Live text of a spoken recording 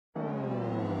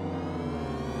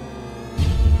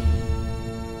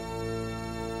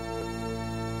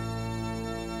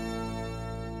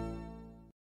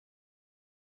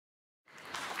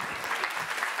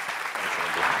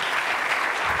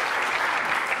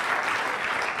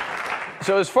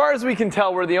So as far as we can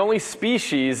tell, we're the only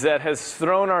species that has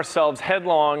thrown ourselves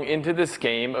headlong into this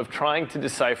game of trying to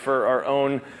decipher our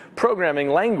own programming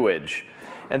language.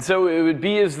 And so it would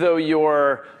be as though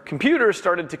your computer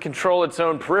started to control its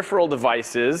own peripheral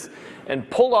devices and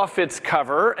pulled off its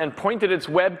cover and pointed its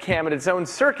webcam at its own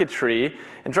circuitry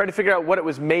and tried to figure out what it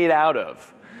was made out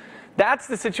of. That's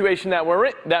the situation that we're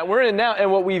in now.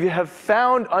 And what we have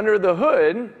found under the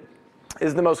hood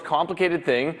is the most complicated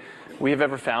thing we have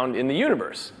ever found in the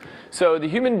universe. So the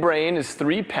human brain is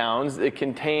 3 pounds. It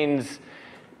contains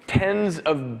tens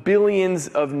of billions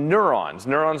of neurons.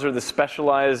 Neurons are the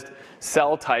specialized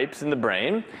cell types in the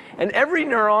brain. And every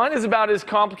neuron is about as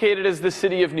complicated as the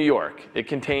city of New York. It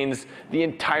contains the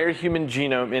entire human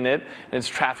genome in it, and it's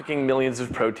trafficking millions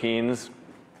of proteins.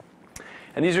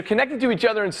 And these are connected to each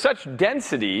other in such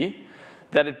density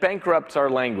that it bankrupts our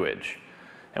language.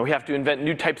 And we have to invent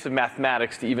new types of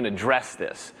mathematics to even address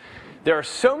this. There are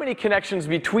so many connections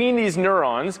between these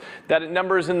neurons that it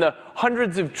numbers in the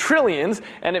hundreds of trillions,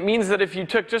 and it means that if you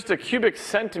took just a cubic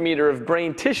centimeter of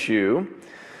brain tissue,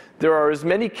 there are as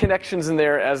many connections in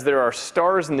there as there are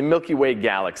stars in the Milky Way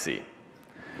galaxy.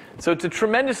 So it's a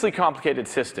tremendously complicated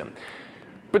system.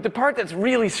 But the part that's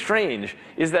really strange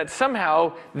is that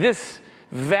somehow this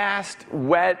vast,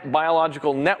 wet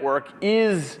biological network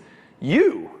is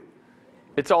you.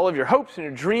 It's all of your hopes and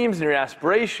your dreams and your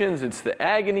aspirations. It's the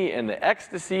agony and the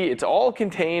ecstasy. It's all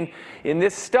contained in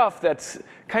this stuff that's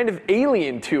kind of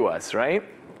alien to us, right?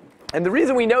 And the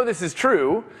reason we know this is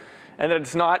true and that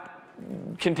it's not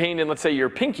contained in, let's say, your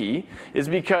pinky, is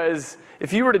because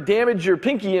if you were to damage your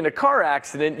pinky in a car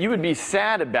accident, you would be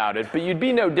sad about it, but you'd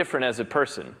be no different as a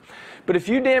person. But if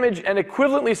you damage an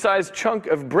equivalently sized chunk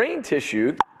of brain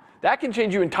tissue, that can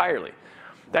change you entirely.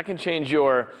 That can change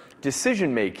your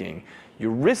decision making,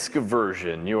 your risk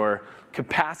aversion, your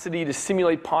capacity to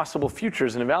simulate possible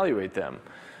futures and evaluate them,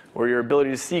 or your ability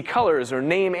to see colors or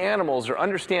name animals or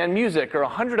understand music or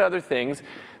 100 other things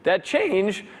that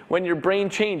change when your brain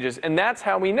changes. And that's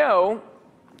how we know,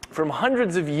 from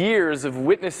hundreds of years of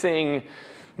witnessing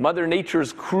Mother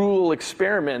Nature's cruel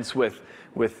experiments with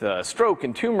stroke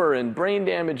and tumor and brain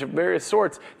damage of various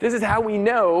sorts, this is how we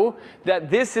know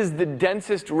that this is the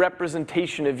densest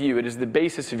representation of you. It is the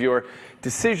basis of your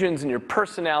decisions and your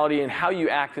personality and how you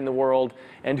act in the world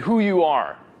and who you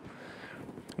are.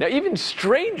 Now, even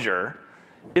stranger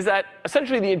is that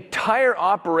essentially the entire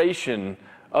operation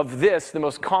of this, the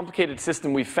most complicated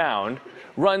system we've found,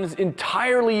 runs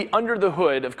entirely under the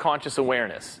hood of conscious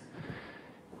awareness.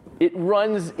 It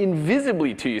runs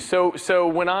invisibly to you. So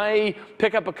when I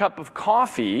pick up a cup of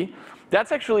coffee,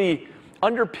 that's actually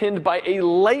underpinned by a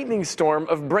lightning storm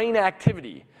of brain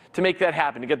activity to make that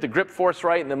happen, to get the grip force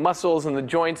right and the muscles and the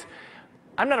joints.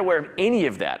 I'm not aware of any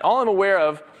of that. All I'm aware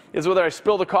of is whether I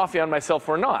spill the coffee on myself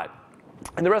or not.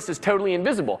 And the rest is totally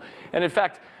invisible. And in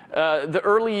fact, the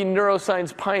early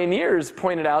neuroscience pioneers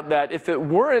pointed out that if it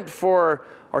weren't for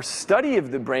our study of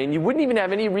the brain, you wouldn't even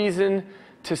have any reason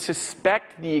to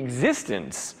suspect the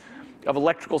existence of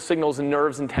electrical signals and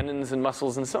nerves and tendons and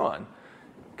muscles and so on,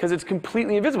 because it's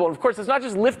completely invisible. And of course, it's not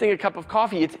just lifting a cup of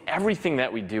coffee, it's everything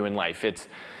that we do in life. It's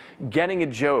getting a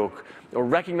joke, or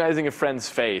recognizing a friend's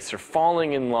face, or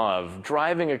falling in love,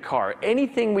 driving a car.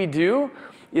 Anything we do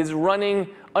is running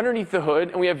underneath the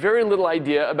hood, and we have very little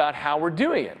idea about how we're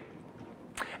doing it.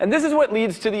 And this is what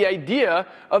leads to the idea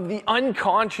of the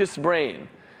unconscious brain.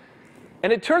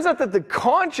 And it turns out that the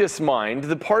conscious mind,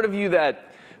 the part of you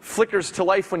that flickers to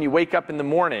life when you wake up in the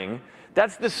morning,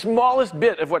 that's the smallest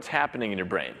bit of what's happening in your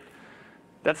brain.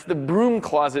 That's the broom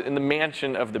closet in the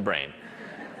mansion of the brain.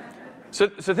 So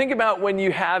think about when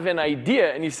you have an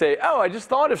idea and you say, oh, I just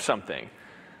thought of something.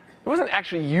 It wasn't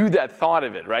actually you that thought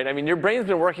of it, right? I mean, your brain's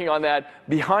been working on that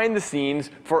behind the scenes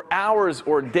for hours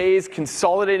or days,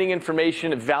 consolidating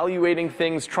information, evaluating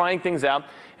things, trying things out.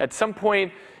 At some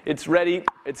point, it's ready,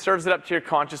 it serves it up to your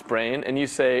conscious brain, and you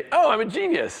say, oh, I'm a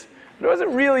genius. But it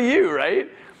wasn't really you, right?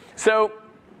 So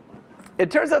it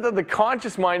turns out that the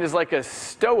conscious mind is like a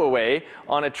stowaway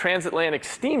on a transatlantic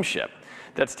steamship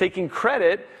that's taking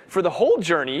credit for the whole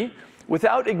journey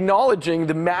without acknowledging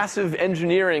the massive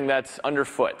engineering that's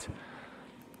underfoot.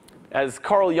 As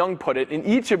Carl Jung put it, in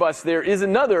each of us there is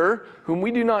another whom we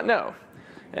do not know.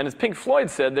 And as Pink Floyd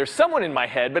said, there's someone in my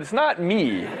head, but it's not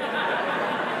me.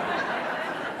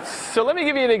 So let me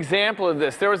give you an example of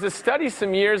this. There was a study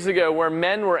some years ago where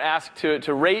men were asked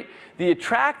to rate the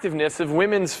attractiveness of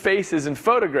women's faces in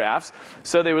photographs.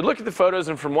 So they would look at the photos,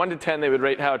 and from 1 to 10, they would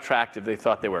rate how attractive they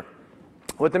thought they were.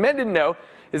 What the men didn't know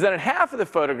is that in half of the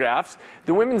photographs,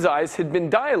 the women's eyes had been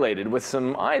dilated with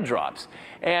some eye drops.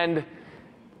 And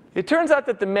It turns out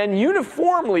that the men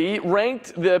uniformly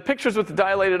ranked the pictures with the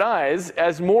dilated eyes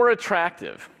as more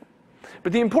attractive.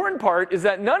 But the important part is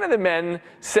that none of the men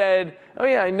said, oh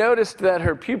yeah, I noticed that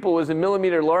her pupil was a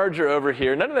millimeter larger over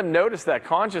here. None of them noticed that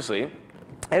consciously.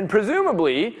 And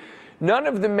presumably, none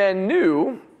of the men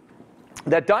knew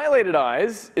that dilated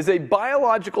eyes is a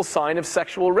biological sign of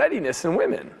sexual readiness in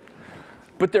women.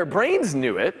 But their brains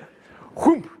knew it.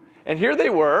 Whoop! And here they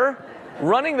were,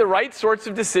 running the right sorts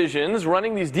of decisions,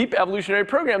 running these deep evolutionary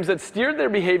programs that steered their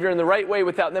behavior in the right way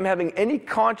without them having any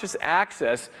conscious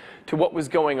access to what was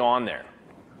going on there.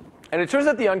 And it turns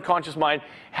out the unconscious mind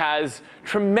has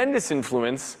tremendous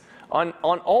influence on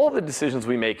all the decisions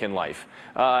we make in life.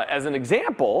 As an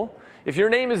example, if your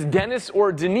name is Dennis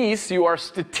or Denise, you are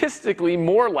statistically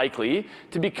more likely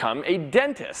to become a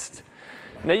dentist.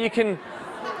 Now you can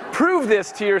prove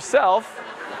this to yourself.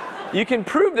 You can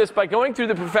prove this by going through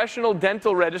the professional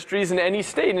dental registries in any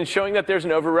state and showing that there's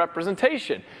an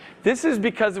overrepresentation. This is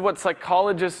because of what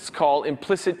psychologists call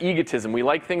implicit egotism. We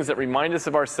like things that remind us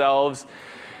of ourselves.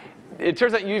 It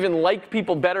turns out you even like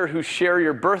people better who share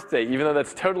your birthday, even though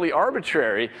that's totally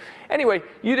arbitrary. Anyway,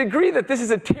 you'd agree that this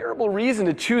is a terrible reason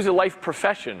to choose a life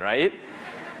profession, right?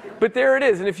 But there it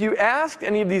is. And if you asked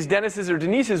any of these Dennises or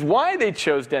Denises why they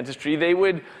chose dentistry, they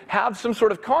would have some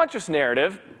sort of conscious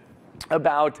narrative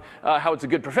about how it's a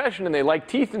good profession and they like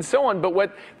teeth and so on, but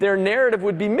what their narrative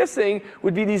would be missing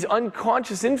would be these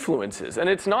unconscious influences. And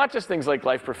it's not just things like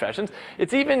life professions,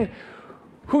 it's even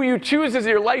who you choose as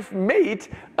your life mate.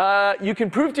 You can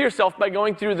prove to yourself by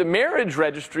going through the marriage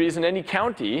registries in any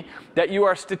county that you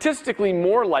are statistically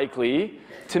more likely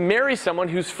to marry someone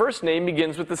whose first name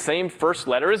begins with the same first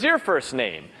letter as your first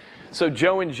name. So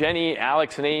Joe and Jenny,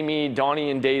 Alex and Amy,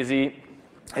 Donnie and Daisy.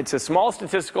 It's a small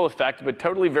statistical effect, but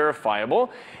totally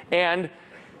verifiable. And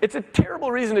it's a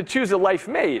terrible reason to choose a life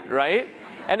mate, right?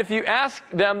 And if you ask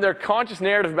them their conscious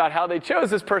narrative about how they chose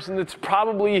this person, it's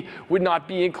probably would not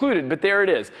be included. But there it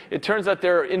is. It turns out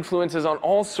there are influences on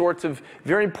all sorts of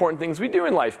very important things we do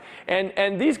in life.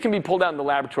 And these can be pulled out in the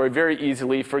laboratory very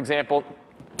easily. For example,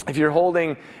 if you're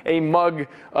holding a mug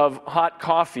of hot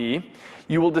coffee,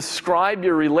 you will describe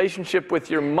your relationship with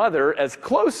your mother as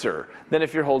closer than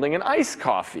if you're holding an iced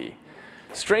coffee.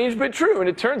 Strange but true, and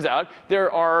it turns out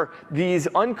there are these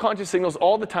unconscious signals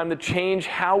all the time that change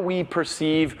how we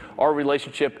perceive our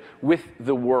relationship with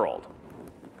the world.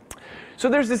 So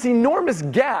there's this enormous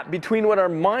gap between what our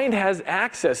mind has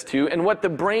access to and what the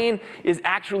brain is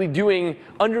actually doing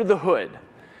under the hood.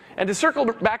 And to circle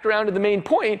back around to the main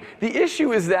point, the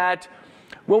issue is that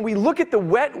when we look at the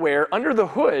wetware under the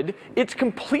hood, it's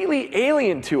completely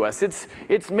alien to us.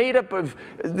 It's made up of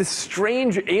this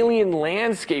strange alien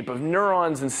landscape of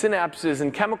neurons and synapses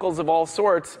and chemicals of all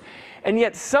sorts. And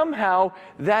yet somehow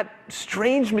that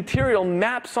strange material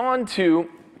maps onto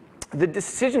the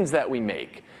decisions that we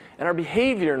make and our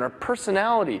behavior and our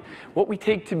personality, what we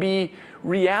take to be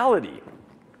reality.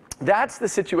 That's the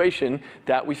situation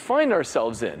that we find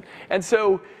ourselves in. And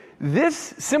so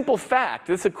this simple fact,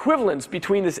 this equivalence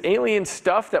between this alien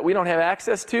stuff that we don't have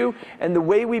access to and the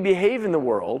way we behave in the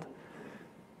world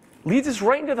leads us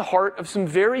right into the heart of some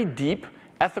very deep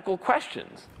ethical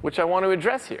questions, which I want to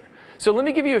address here. So let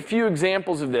me give you a few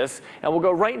examples of this, and we'll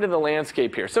go right into the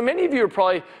landscape here. So many of you are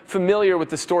probably familiar with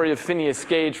the story of Phineas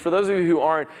Gage. For those of you who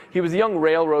aren't, he was a young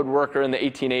railroad worker in the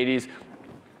 1880s.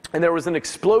 And there was an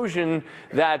explosion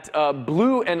that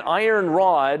blew an iron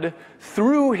rod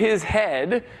through his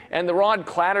head, and the rod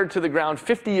clattered to the ground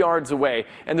 50 yards away.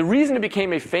 And the reason it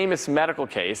became a famous medical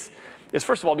case is,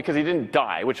 first of all, because he didn't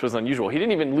die, which was unusual. He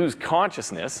didn't even lose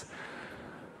consciousness.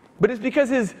 But it's because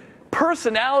his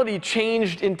personality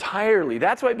changed entirely.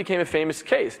 That's why it became a famous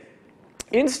case.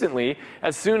 Instantly,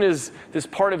 as soon as this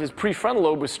part of his prefrontal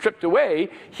lobe was stripped away,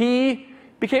 he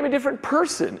became a different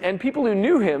person. And people who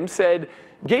knew him said,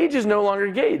 Gage is no longer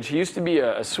Gage. He used to be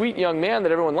a sweet young man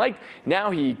that everyone liked.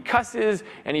 Now he cusses,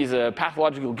 and he's a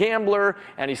pathological gambler,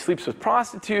 and he sleeps with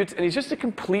prostitutes, and he's just a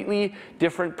completely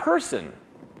different person.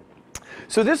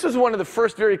 So this was one of the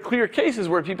first very clear cases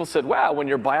where people said, wow, when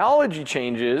your biology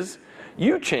changes,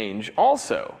 you change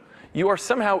also. You are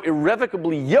somehow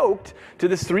irrevocably yoked to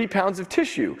this 3 pounds of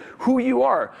tissue. Who you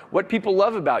are, what people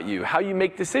love about you, how you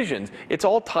make decisions. It's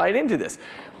all tied into this.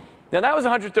 Now that was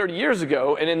 130 years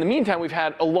ago, and in the meantime we've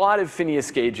had a lot of Phineas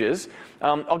Gages.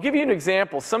 I'll give you an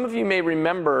example. Some of you may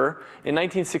remember in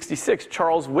 1966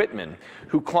 Charles Whitman,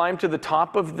 who climbed to the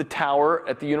top of the tower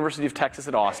at the University of Texas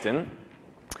at Austin,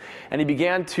 and he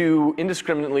began to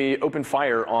indiscriminately open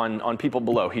fire on people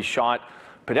below. He shot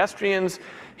pedestrians,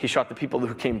 he shot the people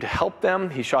who came to help them,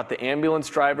 he shot the ambulance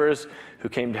drivers who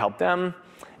came to help them,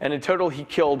 and in total he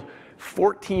killed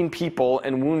 14 people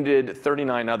and wounded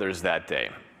 39 others that day.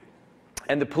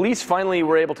 And the police finally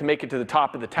were able to make it to the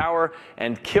top of the tower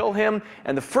and kill him.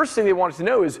 And the first thing they wanted to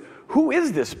know is, who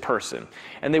is this person?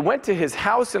 And they went to his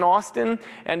house in Austin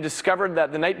and discovered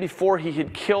that the night before he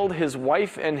had killed his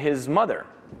wife and his mother.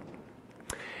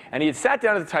 And he had sat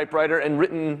down at the typewriter and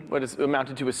written what is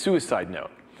amounted to a suicide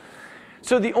note.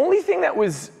 So the only thing that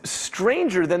was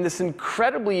stranger than this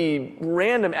incredibly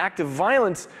random act of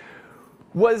violence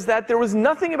was that there was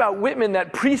nothing about Whitman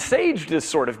that presaged this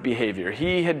sort of behavior.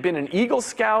 He had been an Eagle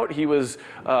Scout. He was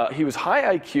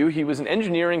high IQ. He was an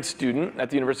engineering student at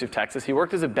the University of Texas. He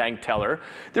worked as a bank teller.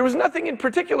 There was nothing in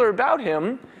particular about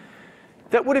him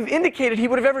that would have indicated he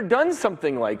would have ever done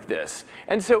something like this.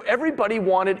 And so everybody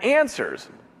wanted answers.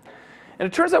 And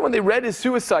it turns out when they read his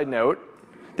suicide note,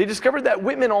 they discovered that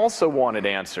Whitman also wanted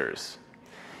answers.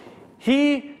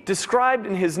 He described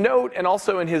in his note and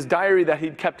also in his diary that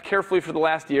he'd kept carefully for the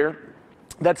last year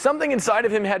that something inside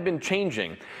of him had been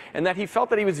changing, and that he felt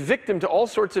that he was victim to all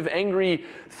sorts of angry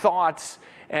thoughts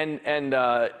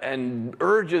and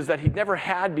urges that he'd never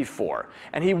had before.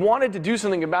 And he wanted to do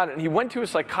something about it. And he went to a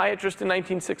psychiatrist in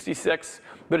 1966,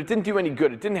 but it didn't do any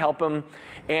good. It didn't help him.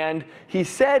 And he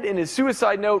said in his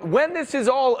suicide note, "When this is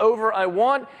all over, I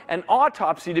want an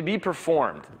autopsy to be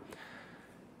performed."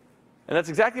 And that's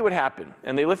exactly what happened.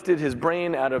 And they lifted his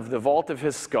brain out of the vault of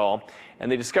his skull, and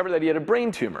they discovered that he had a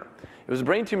brain tumor. It was a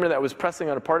brain tumor that was pressing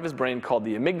on a part of his brain called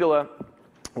the amygdala,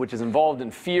 which is involved in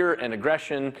fear and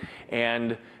aggression.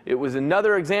 And it was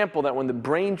another example that when the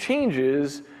brain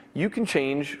changes, you can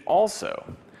change also.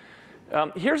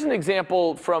 Here's an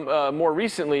example from more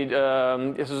recently.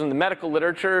 This was in the medical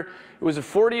literature. It was a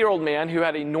 40-year-old man who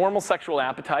had a normal sexual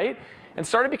appetite and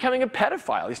started becoming a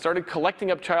pedophile. He started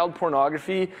collecting up child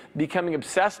pornography, becoming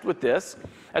obsessed with this.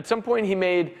 At some point, he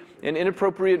made an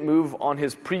inappropriate move on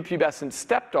his prepubescent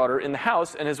stepdaughter in the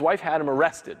house, and his wife had him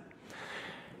arrested.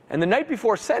 And the night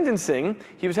before sentencing,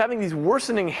 he was having these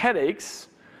worsening headaches.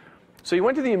 So he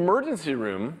went to the emergency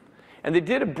room, and they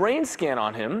did a brain scan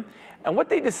on him. And what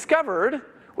they discovered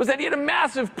was that he had a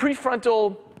massive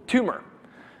prefrontal tumor.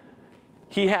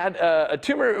 He had a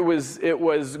tumor. It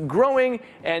was growing,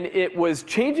 and it was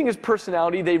changing his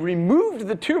personality. They removed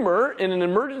the tumor in an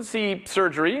emergency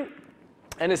surgery,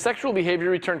 and his sexual behavior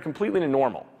returned completely to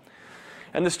normal.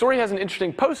 And the story has an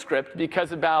interesting postscript,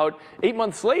 because about 8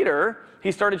 months later,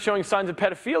 he started showing signs of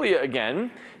pedophilia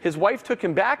again. His wife took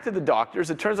him back to the doctors.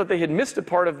 It turns out they had missed a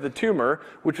part of the tumor,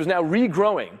 which was now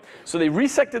regrowing. So they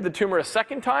resected the tumor a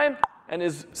second time, and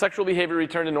his sexual behavior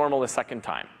returned to normal a second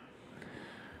time.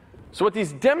 So what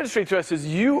these demonstrate to us is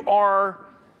you are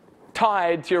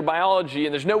tied to your biology,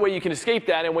 and there's no way you can escape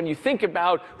that. And when you think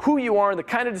about who you are and the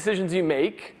kind of decisions you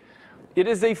make, it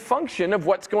is a function of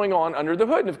what's going on under the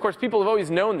hood. And of course, people have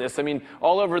always known this. I mean,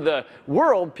 all over the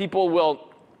world, people will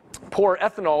pour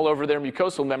ethanol over their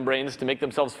mucosal membranes to make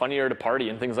themselves funnier at a party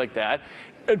and things like that.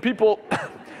 And people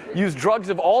use drugs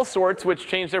of all sorts, which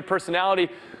change their personality.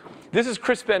 This is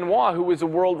Chris Benoit, who was a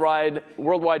Worldwide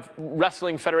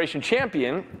Wrestling Federation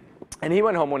champion. And he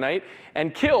went home one night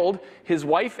and killed his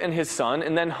wife and his son,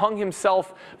 and then hung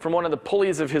himself from one of the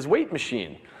pulleys of his weight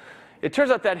machine. It turns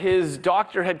out that his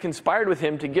doctor had conspired with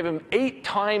him to give him 8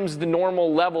 times the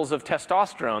normal levels of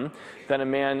testosterone that a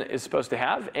man is supposed to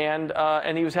have,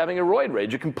 and he was having a roid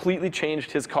rage. It completely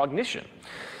changed his cognition.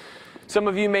 Some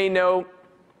of you may know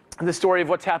the story of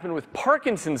what's happened with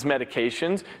Parkinson's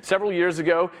medications. Several years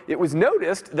ago, it was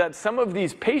noticed that some of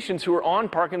these patients who were on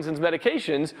Parkinson's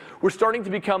medications were starting to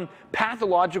become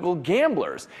pathological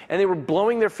gamblers, and they were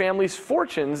blowing their families'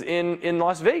 fortunes in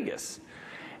Las Vegas.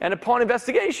 And upon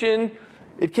investigation,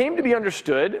 it came to be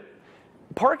understood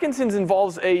Parkinson's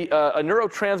involves a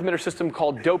neurotransmitter system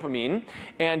called dopamine,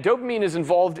 and dopamine is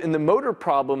involved in the motor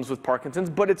problems with Parkinson's,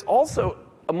 but it's also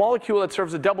a molecule that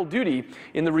serves a double duty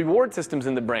in the reward systems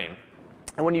in the brain.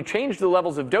 And when you change the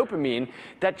levels of dopamine,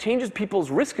 that changes people's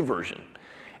risk aversion,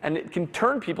 and it can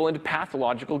turn people into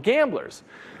pathological gamblers.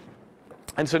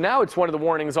 And so now it's one of the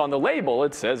warnings on the label.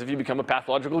 It says if you become a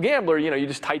pathological gambler, you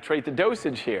just titrate the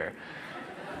dosage here.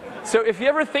 So if you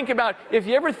ever think about,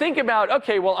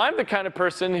 okay, well, I'm the kind of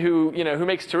person who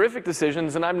makes terrific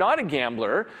decisions, and I'm not a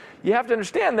gambler, you have to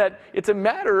understand that it's a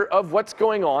matter of what's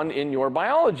going on in your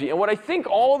biology. And what I think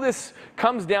all this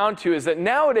comes down to is that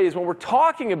nowadays, when we're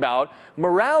talking about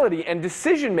morality and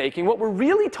decision making, what we're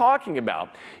really talking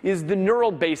about is the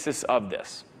neural basis of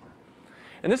this.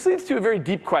 And this leads to a very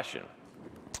deep question,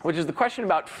 which is the question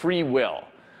about free will.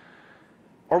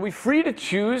 Are we free to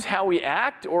choose how we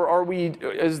act, or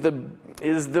is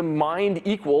the mind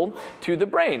equal to the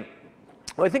brain?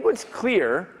 Well, I think what's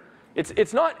clear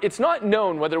It's not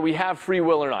known whether we have free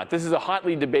will or not. This is a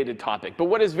hotly debated topic. But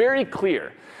what is very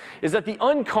clear is that the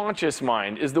unconscious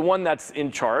mind is the one that's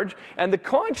in charge, and the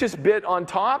conscious bit on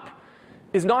top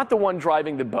is not the one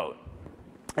driving the boat.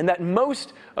 And that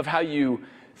most of how you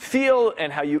feel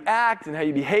and how you act and how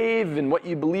you behave and what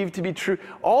you believe to be true,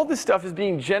 all this stuff is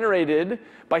being generated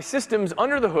by systems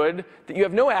under the hood that you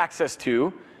have no access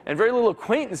to and very little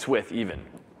acquaintance with even.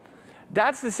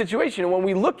 That's the situation. And when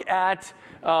we look at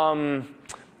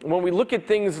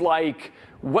things like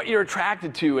what you're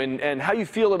attracted to and how you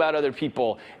feel about other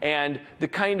people and the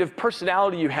kind of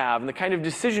personality you have and the kind of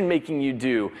decision making you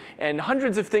do and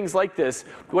hundreds of things like this,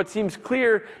 what seems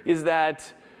clear is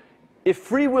that if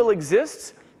free will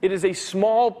exists, it is a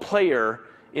small player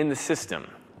in the system.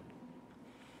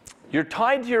 You're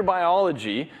tied to your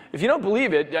biology. If you don't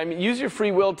believe it, I mean, use your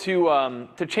free will to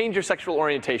change your sexual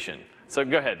orientation. So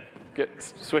go ahead,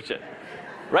 switch it.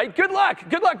 Right? Good luck,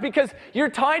 because you're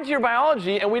tied to your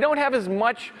biology, and we don't have as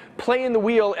much play in the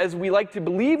wheel as we like to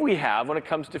believe we have when it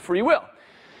comes to free will.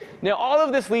 Now, all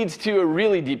of this leads to a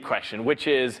really deep question, which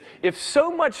is, if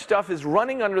so much stuff is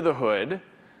running under the hood,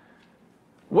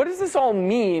 what does this all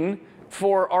mean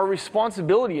for our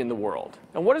responsibility in the world?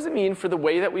 And what does it mean for the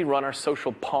way that we run our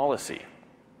social policy?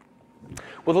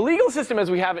 Well, the legal system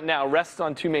as we have it now rests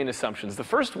on two main assumptions. The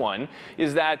first one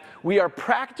is that we are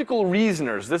practical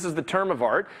reasoners. This is the term of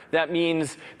art. That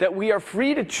means that we are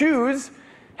free to choose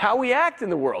how we act in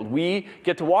the world. We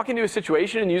get to walk into a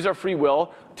situation and use our free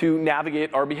will to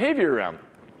navigate our behavior around.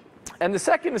 And the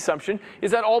second assumption is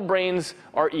that all brains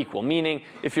are equal, meaning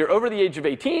if you're over the age of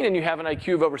 18 and you have an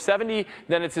IQ of over 70,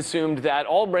 then it's assumed that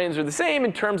all brains are the same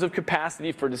in terms of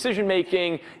capacity for decision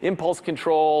making, impulse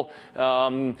control,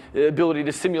 the ability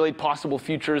to simulate possible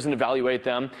futures and evaluate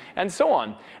them, and so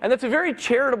on. And that's a very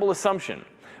charitable assumption,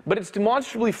 but it's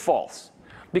demonstrably false,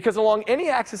 because along any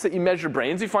axis that you measure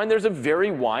brains, you find there's a very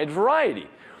wide variety.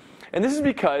 And this is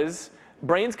because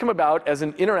brains come about as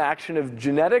an interaction of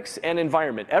genetics and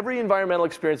environment, every environmental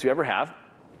experience you ever have.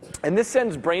 And this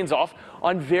sends brains off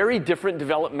on very different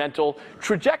developmental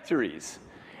trajectories.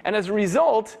 And as a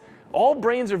result, all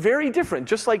brains are very different,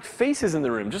 just like faces in the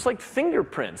room, just like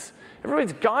fingerprints.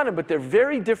 Everybody's got them, but they're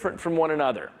very different from one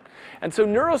another. And so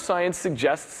neuroscience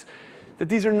suggests that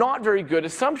these are not very good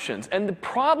assumptions. And the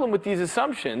problem with these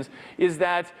assumptions is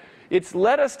that it's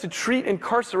led us to treat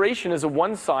incarceration as a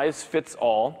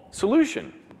one-size-fits-all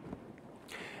solution.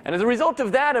 And as a result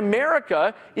of that,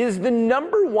 America is the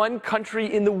 #1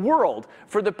 country in the world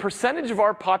for the percentage of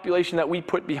our population that we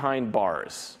put behind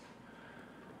bars.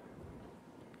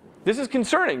 This is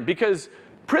concerning because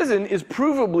prison is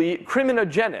provably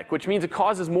criminogenic, which means it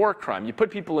causes more crime. You put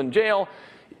people in jail,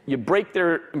 you break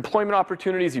their employment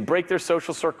opportunities, you break their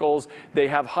social circles, they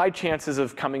have high chances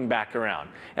of coming back around.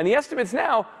 And the estimates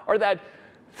now are that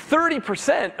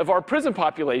 30% of our prison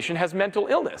population has mental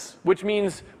illness, which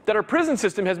means that our prison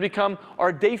system has become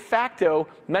our de facto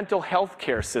mental health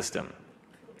care system.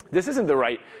 This isn't the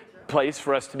right place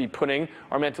for us to be putting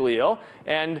our mentally ill.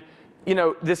 And you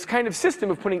know, this kind of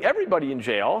system of putting everybody in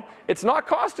jail, it's not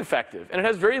cost effective, and it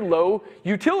has very low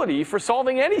utility for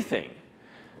solving anything.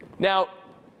 Now,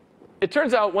 it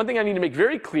turns out one thing I need to make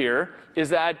very clear is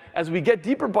that as we get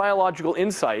deeper biological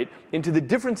insight into the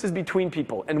differences between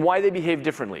people and why they behave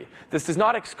differently, this does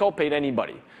not exculpate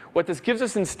anybody. What this gives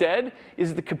us instead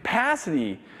is the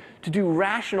capacity to do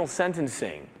rational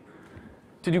sentencing,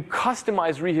 to do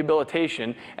customized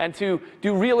rehabilitation, and to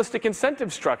do realistic incentive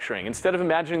structuring. Instead of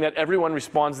imagining that everyone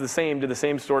responds the same to the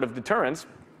same sort of deterrence,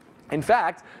 in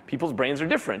fact, people's brains are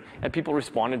different, and people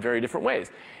respond in very different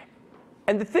ways.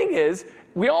 And the thing is,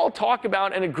 we all talk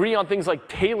about and agree on things like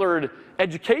tailored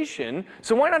education,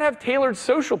 so why not have tailored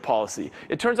social policy?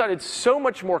 It turns out it's so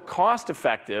much more cost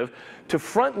effective to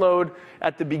front load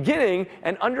at the beginning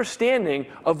an understanding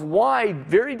of why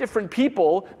very different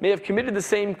people may have committed the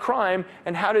same crime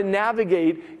and how to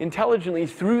navigate intelligently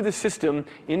through the system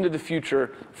into the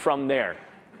future from there.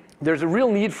 There's a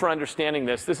real need for understanding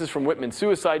this. This is from Whitman's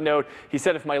suicide note. He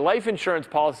said, if my life insurance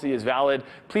policy is valid,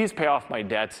 please pay off my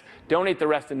debts. Donate the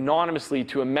rest anonymously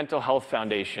to a mental health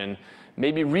foundation.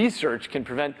 Maybe research can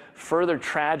prevent further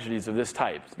tragedies of this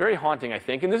type. It's very haunting, I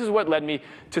think. And this is what led me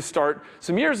to start,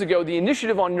 some years ago, the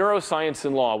Initiative on Neuroscience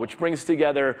and Law, which brings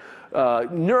together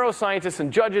neuroscientists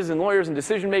and judges and lawyers and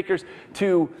decision makers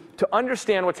to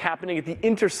understand what's happening at the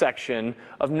intersection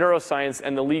of neuroscience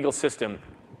and the legal system.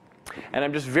 And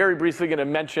I'm just very briefly going to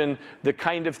mention the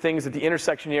kind of things at the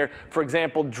intersection here. For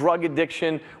example, drug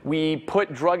addiction. We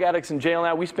put drug addicts in jail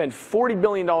now. We spend $40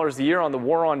 billion a year on the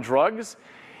war on drugs.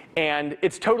 And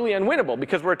it's totally unwinnable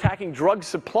because we're attacking drug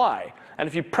supply. And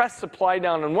if you press supply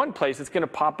down in one place, it's going to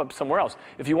pop up somewhere else.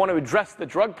 If you want to address the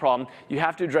drug problem, you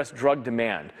have to address drug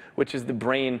demand, which is the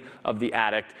brain of the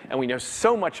addict. And we know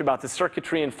so much about the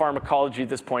circuitry and pharmacology at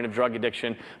this point of drug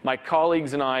addiction. My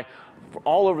colleagues and I,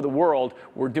 all over the world,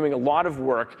 we're doing a lot of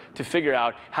work to figure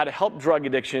out how to help drug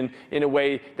addiction in a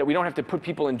way that we don't have to put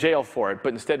people in jail for it,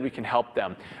 but instead we can help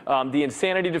them. The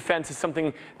insanity defense is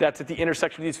something that's at the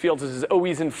intersection of these fields. This is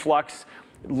always in flux.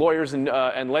 Lawyers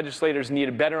and legislators need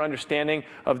a better understanding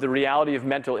of the reality of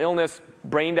mental illness.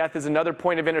 Brain death is another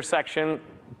point of intersection.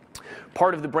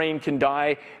 Part of the brain can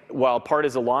die while part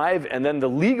is alive, and then the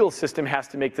legal system has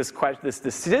to make this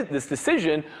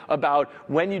decision about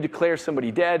when you declare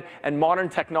somebody dead. And modern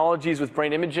technologies with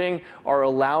brain imaging are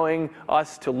allowing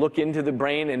us to look into the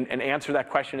brain and answer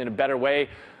that question in a better way.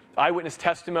 Eyewitness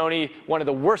testimony, one of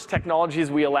the worst technologies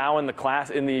we allow in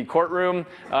the courtroom,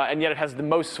 and yet it has the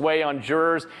most sway on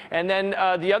jurors. And then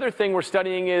the other thing we're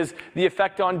studying is the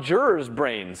effect on jurors'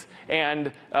 brains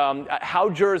and how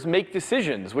jurors make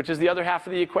decisions, which is the other half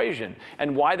of the equation,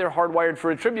 and why they're hardwired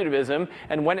for attributivism,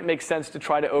 and when it makes sense to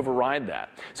try to override that.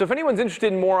 So if anyone's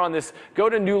interested in more on this, go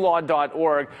to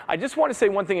newlaw.org. I just want to say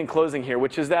one thing in closing here,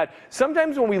 which is that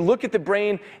sometimes when we look at the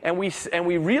brain and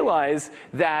we realize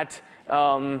that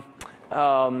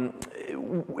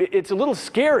it's a little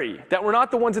scary that we're not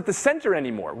the ones at the center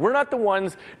anymore. We're not the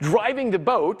ones driving the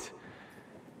boat.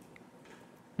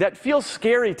 That feels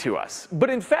scary to us. But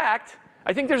in fact,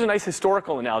 I think there's a nice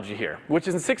historical analogy here, which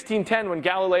is in 1610 when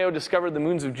Galileo discovered the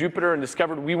moons of Jupiter and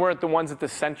discovered we weren't the ones at the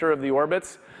center of the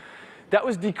orbits. That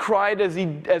was decried as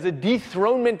a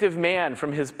dethronement of man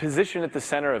from his position at the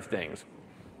center of things.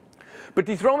 But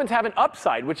dethronements have an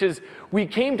upside, which is we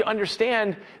came to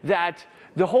understand that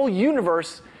the whole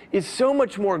universe is so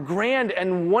much more grand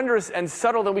and wondrous and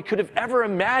subtle than we could have ever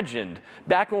imagined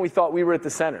back when we thought we were at the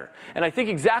center. And I think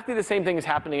exactly the same thing is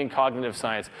happening in cognitive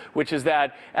science, which is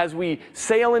that as we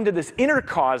sail into this inner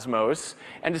cosmos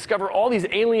and discover all these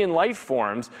alien life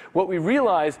forms, what we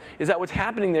realize is that what's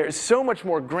happening there is so much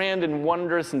more grand and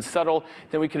wondrous and subtle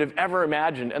than we could have ever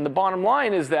imagined. And the bottom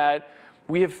line is that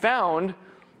we have found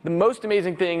the most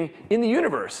amazing thing in the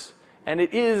universe, and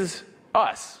it is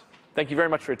us. Thank you very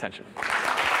much for your attention.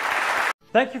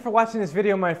 Thank you for watching this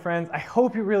video, my friends. I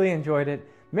hope you really enjoyed it.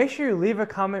 Make sure you leave a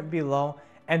comment below,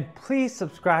 and please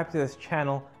subscribe to this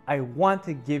channel. I want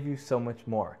to give you so much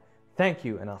more. Thank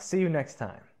you, and I'll see you next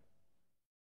time.